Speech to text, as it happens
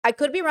I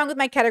could be wrong with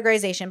my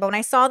categorization, but when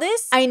I saw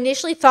this, I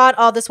initially thought,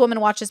 oh, this woman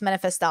watches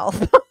Manifest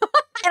Elf.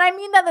 And I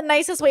mean that the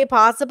nicest way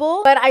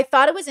possible, but I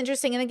thought it was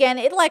interesting. And again,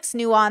 it lacks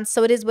nuance,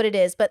 so it is what it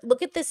is. But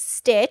look at this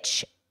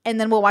stitch, and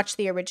then we'll watch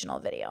the original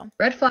video.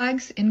 Red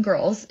flags in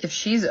girls. If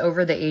she's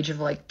over the age of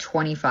like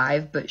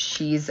 25, but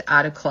she's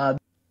at a club.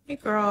 Hey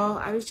girl,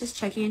 I was just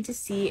checking in to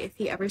see if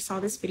he ever saw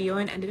this video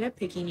and ended up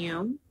picking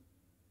you.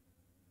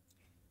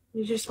 I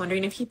was just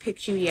wondering if he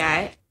picked you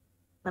yet.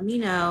 Let me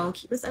know.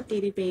 Keep us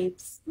updated,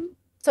 babes.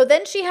 So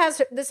then she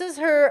has, this is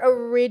her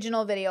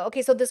original video.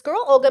 Okay, so this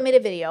girl, Olga, made a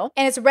video,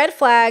 and it's red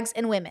flags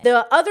in women.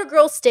 The other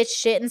girl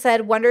stitched it and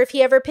said, wonder if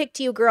he ever picked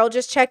you, girl,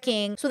 just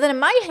checking. So then in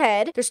my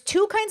head, there's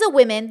two kinds of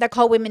women that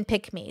call women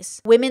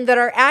pick-me's. Women that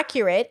are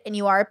accurate, and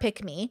you are a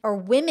pick-me, or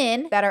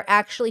women that are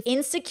actually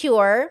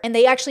insecure, and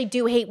they actually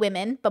do hate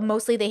women, but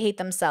mostly they hate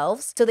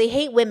themselves. So they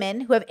hate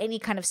women who have any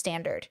kind of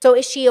standard. So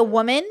is she a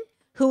woman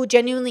who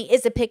genuinely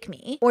is a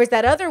pick-me? Or is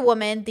that other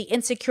woman, the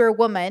insecure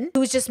woman,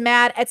 who's just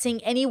mad at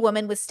seeing any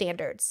woman with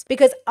standards?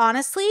 Because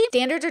honestly,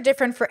 standards are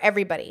different for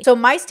everybody. So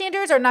my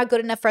standards are not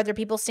good enough for other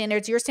people's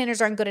standards. Your standards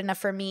aren't good enough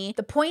for me.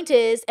 The point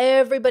is,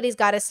 everybody's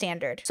got a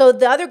standard. So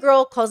the other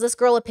girl calls this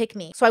girl a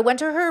pick-me. So I went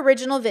to her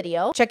original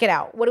video. Check it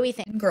out. What do we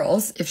think?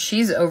 Girls, if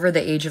she's over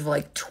the age of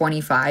like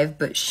 25,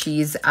 but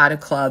she's at a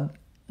club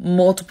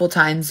multiple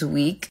times a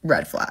week,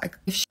 red flag.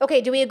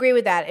 Okay, do we agree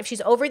with that? If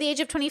she's over the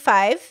age of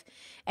 25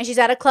 and she's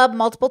at a club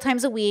multiple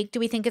times a week, do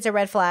we think it's a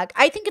red flag?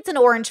 I think it's an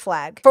orange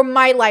flag for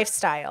my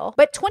lifestyle.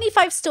 But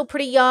 25 is still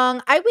pretty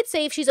young. I would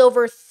say if she's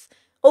over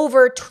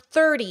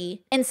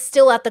 30 and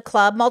still at the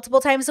club multiple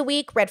times a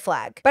week, red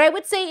flag. But I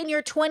would say in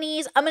your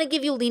 20s, I'm going to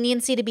give you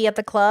leniency to be at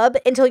the club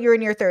until you're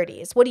in your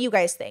 30s. What do you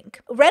guys think?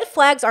 Red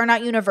flags are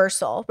not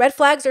universal. Red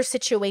flags are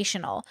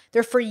situational.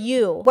 They're for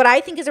you. What I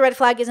think is a red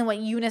flag isn't what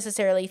you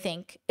necessarily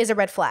think is a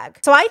red flag.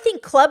 So I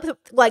think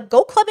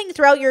go clubbing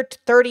throughout your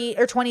 30s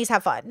or 20s,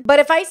 have fun. But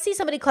if I see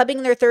somebody clubbing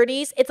in their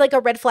 30s, it's like a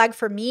red flag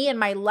for me and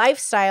my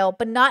lifestyle,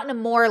 but not in a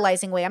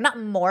moralizing way. I'm not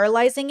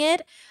moralizing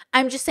it.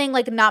 I'm just saying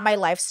like not my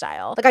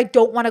lifestyle. Like I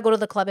don't want to go to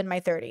the club in my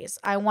 30s.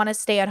 I want to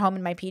stay at home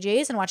in my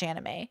PJs and watch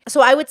anime.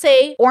 So I would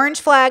say orange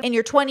flag in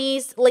your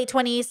 20s, late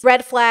 20s,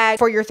 red flag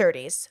for your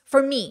 30s.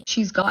 For me.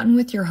 She's gotten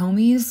with your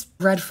homies,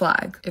 red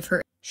flag.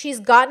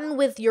 She's gotten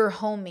with your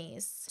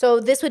homies. So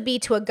this would be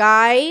to a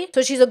guy.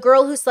 So she's a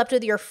girl who slept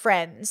with your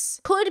friends.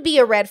 Could be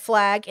a red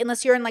flag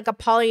unless you're in like a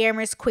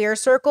polyamorous queer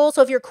circle.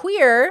 So if you're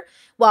queer,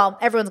 well,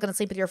 everyone's going to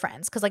sleep with your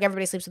friends because like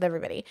everybody sleeps with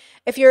everybody.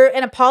 If you're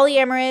in a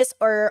polyamorous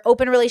or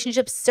open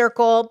relationship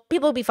circle,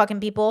 people will be fucking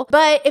people.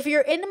 But if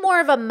you're in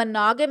more of a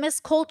monogamous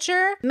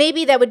culture,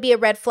 maybe that would be a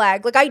red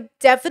flag. Like I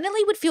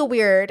definitely would feel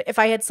weird if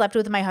I had slept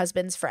with my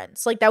husband's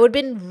friends. Like that would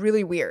have been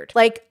really weird.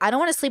 Like I don't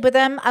want to sleep with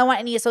them. I don't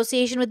want any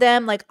association with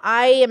them. Like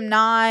I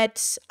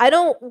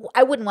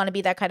wouldn't want to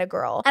be that kind of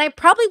girl. And I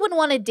probably wouldn't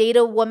want to date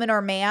a woman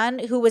or man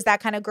who was that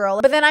kind of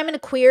girl. But then I'm in a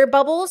queer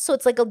bubble, so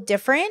it's like a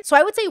different. So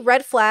I would say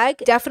red flag,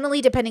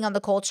 definitely depending on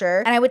the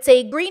culture. And I would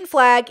say green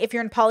flag if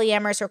you're in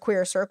polyamorous or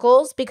queer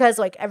circles because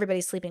like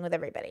everybody's sleeping with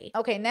everybody.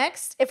 Okay,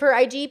 next, if her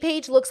IG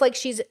page looks like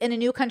she's in a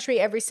new country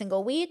every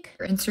single week.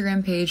 Her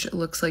Instagram page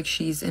looks like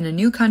she's in a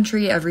new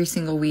country every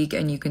single week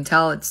and you can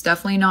tell it's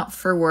definitely not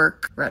for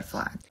work, red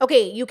flag.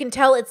 Okay, you can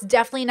tell it's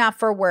definitely not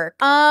for work.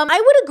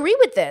 I would agree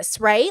with this,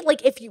 right?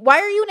 Like why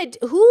are you in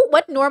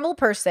what normal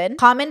person,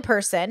 common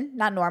person,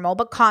 not normal,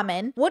 but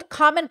common, what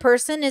common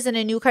person is in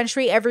a new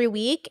country every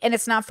week and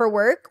it's not for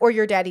work or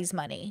your daddy's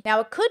money? Now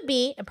it could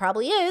be, and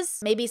probably is,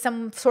 maybe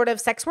some sort of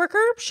sex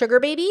worker, sugar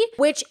baby,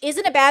 which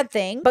isn't a bad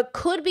thing, but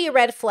could be a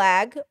red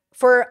flag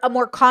for a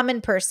more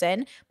common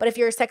person. But if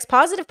you're a sex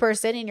positive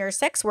person and you're a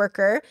sex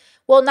worker,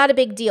 well, not a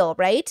big deal,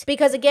 right?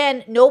 Because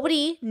again,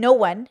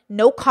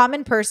 no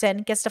common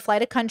person gets to fly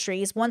to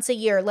countries once a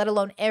year, let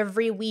alone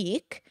every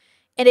week,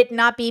 and it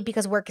not be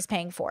because work is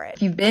paying for it.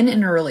 If you've been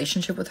in a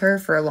relationship with her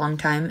for a long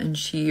time and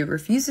she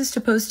refuses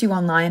to post you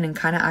online and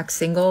kind of acts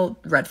single,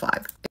 red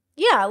flag.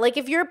 Yeah, like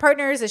if your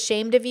partner is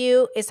ashamed of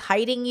you, is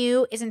hiding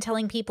you, isn't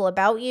telling people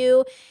about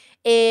you,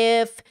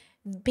 if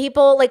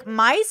people like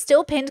my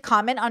still pinned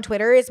comment on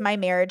Twitter is my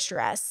marriage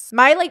dress.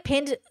 My like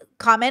pinned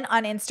comment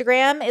on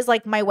Instagram is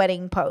like my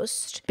wedding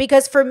post.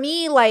 Because for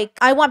me, like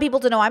I want people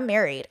to know I'm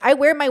married. I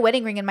wear my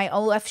wedding ring in my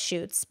OF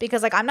shoots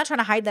because like I'm not trying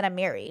to hide that I'm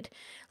married.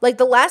 Like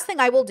the last thing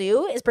I will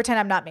do is pretend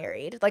I'm not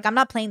married. Like I'm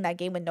not playing that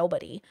game with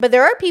nobody. But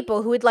there are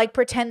people who would like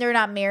pretend they're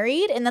not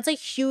married, and that's a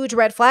huge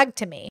red flag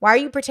to me. Why are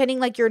you pretending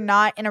like you're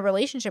not in a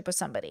relationship with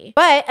somebody?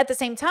 But at the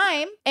same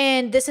time,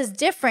 and this is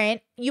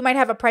different, you might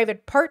have a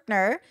private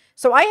partner.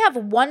 So I have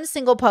one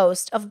single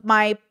post of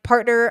my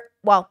partner,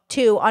 well,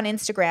 two on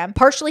Instagram.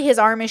 Partially his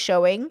arm is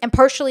showing and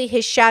partially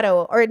his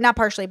shadow, or not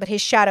partially, but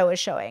his shadow is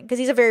showing because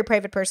he's a very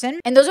private person.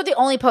 And those are the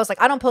only posts. Like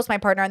I don't post my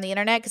partner on the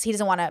internet because he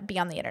doesn't want to be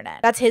on the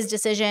internet. That's his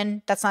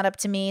decision. That's not up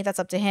to me. That's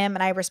up to him.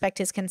 And I respect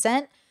his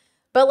consent.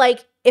 But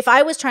like if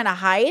I was trying to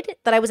hide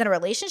that I was in a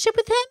relationship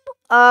with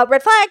him,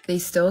 red flag. They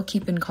still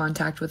keep in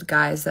contact with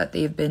guys that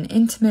they've been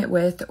intimate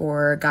with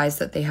or guys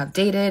that they have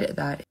dated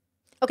that.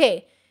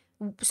 Okay.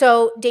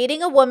 So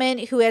dating a woman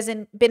who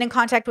hasn't been in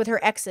contact with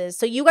her exes.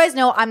 So you guys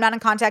know I'm not in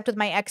contact with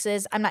my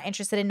exes. I'm not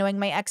interested in knowing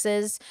my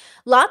exes.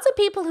 Lots of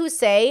people who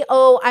say,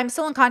 oh, I'm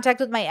still in contact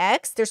with my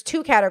ex. There's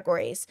two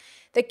categories.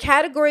 The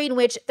category in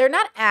which they're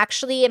not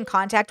actually in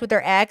contact with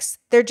their ex.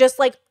 They're just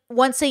like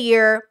once a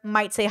year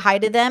might say hi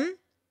to them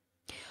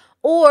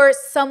or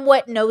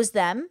somewhat knows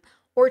them.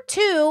 Or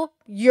two,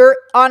 you're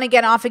on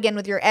again, off again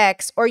with your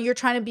ex, or you're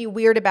trying to be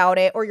weird about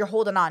it, or you're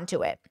holding on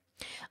to it.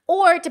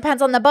 Or it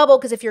depends on the bubble,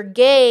 because if you're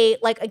gay,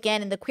 like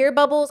again, in the queer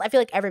bubbles, I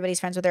feel like everybody's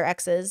friends with their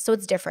exes, so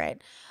it's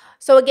different.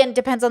 So again, it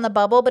depends on the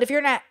bubble. But if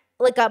you're not,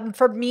 like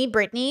for me,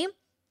 Brittany,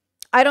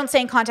 I don't stay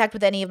in contact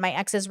with any of my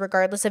exes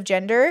regardless of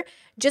gender,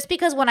 just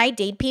because when I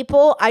date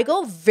people, I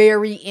go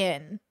very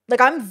in. Like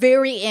I'm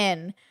very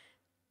in.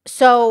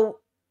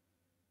 So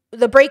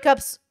the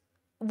breakups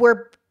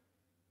were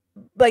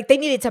like they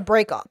needed to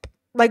break up.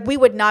 Like we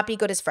would not be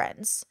good as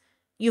friends.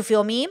 You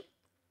feel me?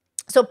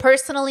 So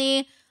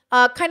personally,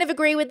 kind of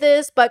agree with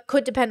this, but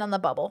could depend on the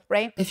bubble,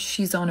 right? If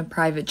she's on a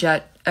private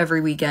jet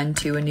every weekend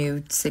to a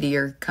new city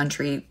or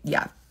country,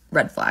 yeah,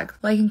 red flag.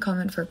 Like and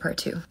comment for part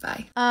 2.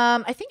 Bye.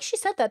 I think she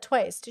said that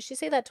twice. Did she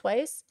say that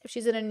twice? If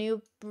she's in a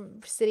new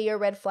city or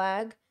red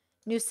flag,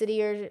 new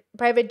city or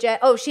private jet.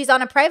 Oh, she's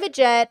on a private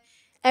jet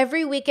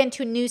every weekend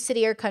to a new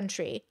city or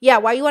country. Yeah,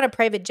 why you on a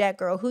private jet,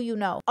 girl? Who you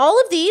know? All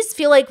of these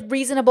feel like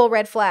reasonable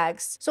red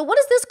flags. So what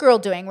is this girl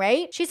doing,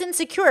 right? She's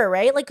insecure,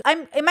 right? Like,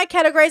 am I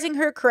categorizing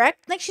her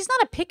correct? Like, she's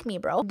not a pick-me,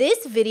 bro.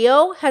 This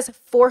video has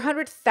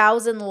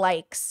 400,000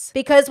 likes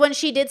because when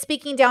she did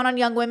speaking down on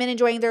young women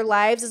enjoying their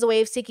lives as a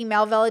way of seeking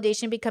male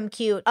validation become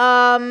cute.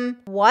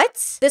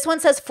 What? This one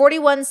says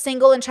 41,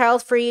 single and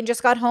child-free and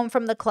just got home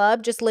from the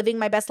club, just living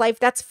my best life.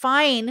 That's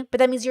fine, but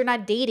that means you're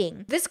not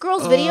dating. This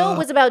girl's video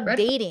was about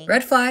dating.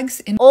 Red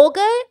flags.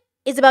 Olga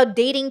is about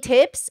dating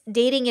tips,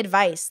 dating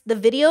advice. The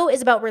video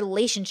is about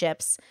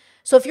relationships.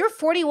 So if you're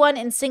 41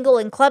 and single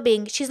and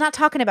clubbing, she's not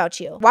talking about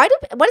you. Why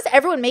does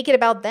everyone make it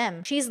about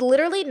them? She's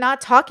literally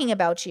not talking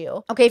about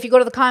you. Okay, if you go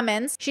to the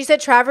comments, she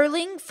said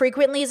traveling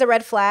frequently is a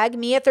red flag.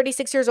 Me at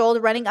 36 years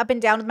old running up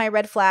and down with my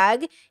red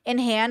flag in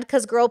hand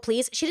because girl,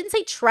 please. She didn't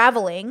say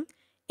traveling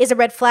is a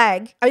red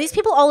flag. Are these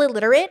people all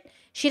illiterate?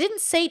 She didn't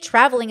say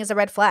traveling is a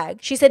red flag.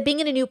 She said being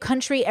in a new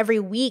country every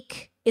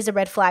week is a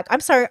red flag. I'm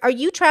sorry, are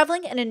you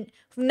traveling and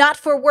not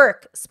for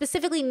work?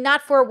 Specifically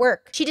not for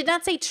work. She did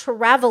not say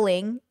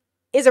traveling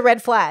is a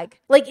red flag.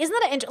 Like, isn't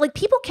that like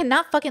people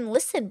cannot fucking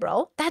listen,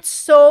 bro? That's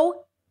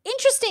so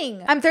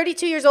interesting. I'm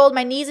 32 years old.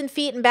 My knees and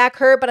feet and back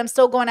hurt, but I'm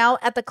still going out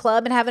at the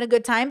club and having a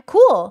good time.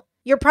 Cool.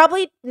 You're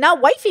probably not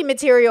wifey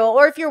material,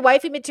 or if you're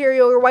wifey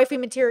material, you're wifey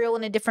material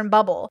in a different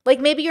bubble. Like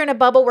maybe you're in a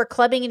bubble where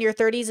clubbing in your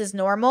 30s is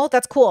normal.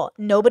 That's cool.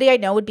 Nobody I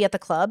know would be at the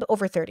club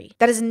over 30.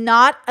 That is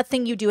not a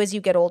thing you do as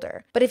you get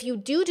older. But if you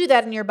do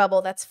that in your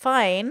bubble, that's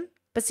fine.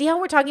 But see how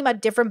we're talking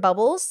about different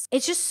bubbles?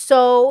 It's just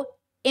so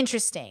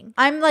interesting.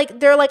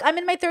 They're like, I'm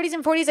in my 30s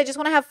and 40s. I just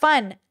want to have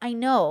fun. I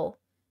know.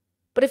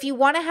 But if you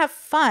want to have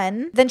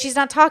fun, then she's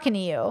not talking to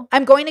you.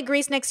 I'm going to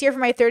Greece next year for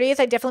my 30th.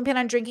 I definitely plan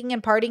on drinking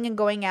and partying and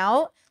going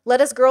out. Let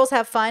us girls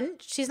have fun.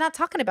 She's not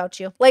talking about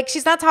you. Like,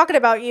 she's not talking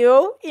about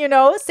you, you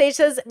know? Sage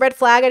says, red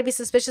flag, I'd be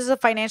suspicious of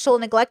financial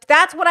neglect.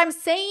 That's what I'm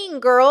saying,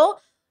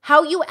 girl.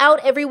 How you out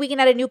every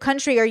weekend at a new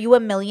country? Are you a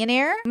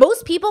millionaire?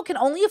 Most people can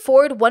only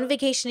afford one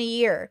vacation a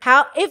year.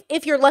 How,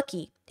 if you're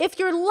lucky. If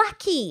you're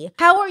lucky,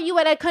 how are you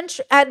at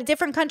a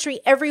different country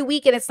every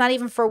week and it's not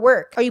even for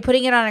work? Are you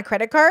putting it on a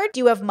credit card? Do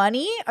you have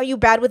money? Are you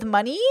bad with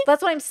money?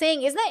 That's what I'm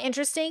saying. Isn't that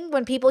interesting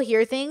when people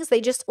hear things?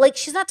 They just like,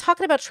 she's not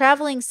talking about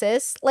traveling,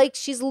 sis. Like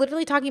she's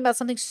literally talking about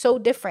something so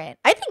different.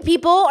 I think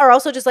people are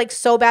also just like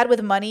so bad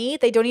with money.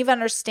 They don't even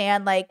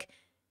understand like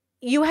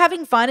you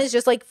having fun is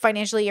just like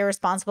financially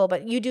irresponsible,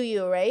 but you do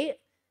you, right?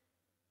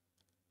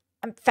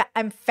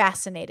 I'm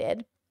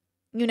fascinated,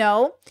 you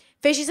know?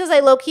 Fishy says, I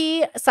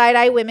low-key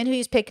side-eye women who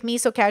use pick me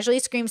so casually,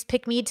 screams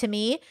pick me to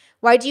me.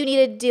 Why do you need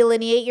to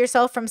delineate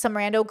yourself from some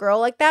rando girl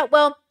like that?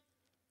 Well,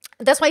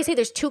 that's why I say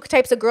there's two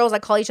types of girls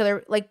that call each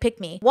other like pick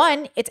me.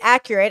 One, it's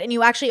accurate and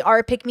you actually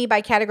are pick me by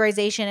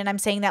categorization, and I'm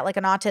saying that like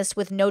an autist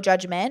with no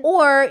judgment.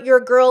 Or you're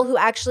a girl who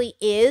actually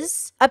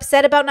is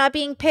upset about not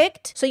being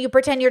picked, so you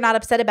pretend you're not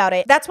upset about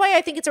it. That's why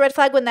I think it's a red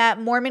flag when that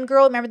Mormon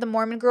girl, remember the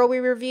Mormon girl we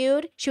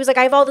reviewed? She was like,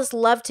 I have all this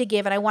love to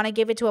give and I want to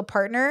give it to a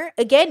partner.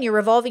 Again, you're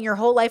revolving your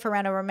whole life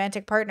around a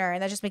romantic partner,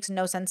 and that just makes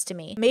no sense to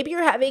me. Maybe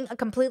you're having a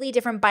completely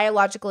different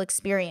biological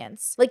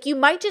experience. Like you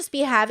might just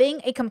be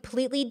having a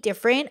completely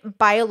different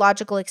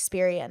biological experience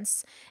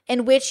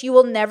in which you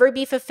will never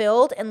be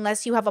fulfilled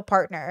unless you have a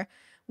partner,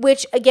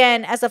 which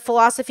again, as a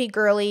philosophy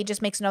girly, just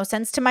makes no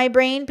sense to my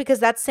brain, because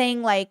that's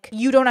saying like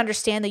you don't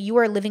understand that you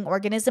are a living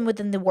organism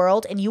within the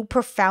world and you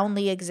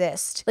profoundly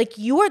exist. Like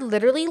you are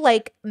literally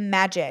like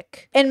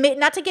magic. And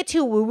not to get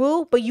too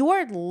woo-woo, but you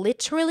are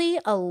literally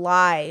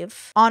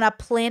alive on a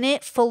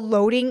planet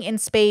floating in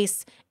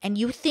space, and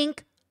you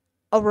think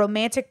a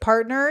romantic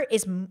partner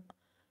is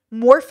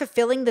more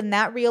fulfilling than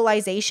that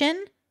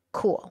realization?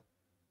 Cool.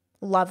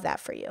 Love that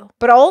for you.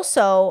 But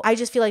also, I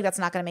just feel like that's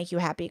not going to make you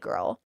happy,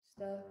 girl.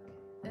 Stuck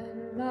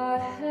in my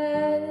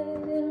head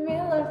in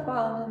real life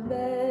while I'm in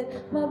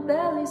bed. My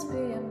belly's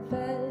being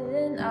fed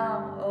and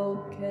I'm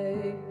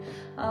okay.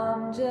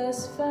 I'm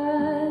just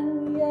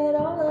fine, yet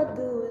all I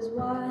do is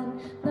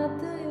whine. Not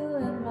to you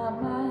in my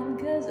mind,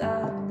 cause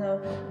I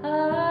know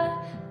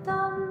I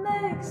don't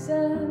make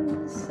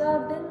sense.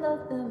 I've been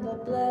nothing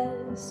but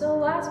blessed, so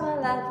why's my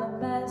life a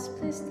mess?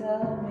 Please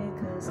tell me,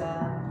 cause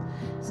I'm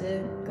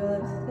sick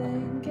of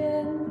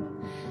thinking.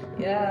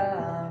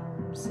 Yeah,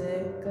 I'm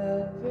sick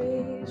of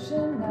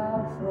reaching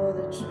out for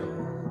the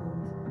truth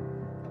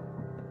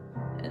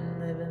and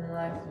living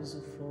life as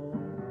a fool.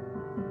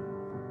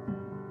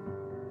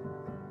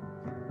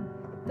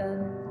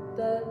 Done.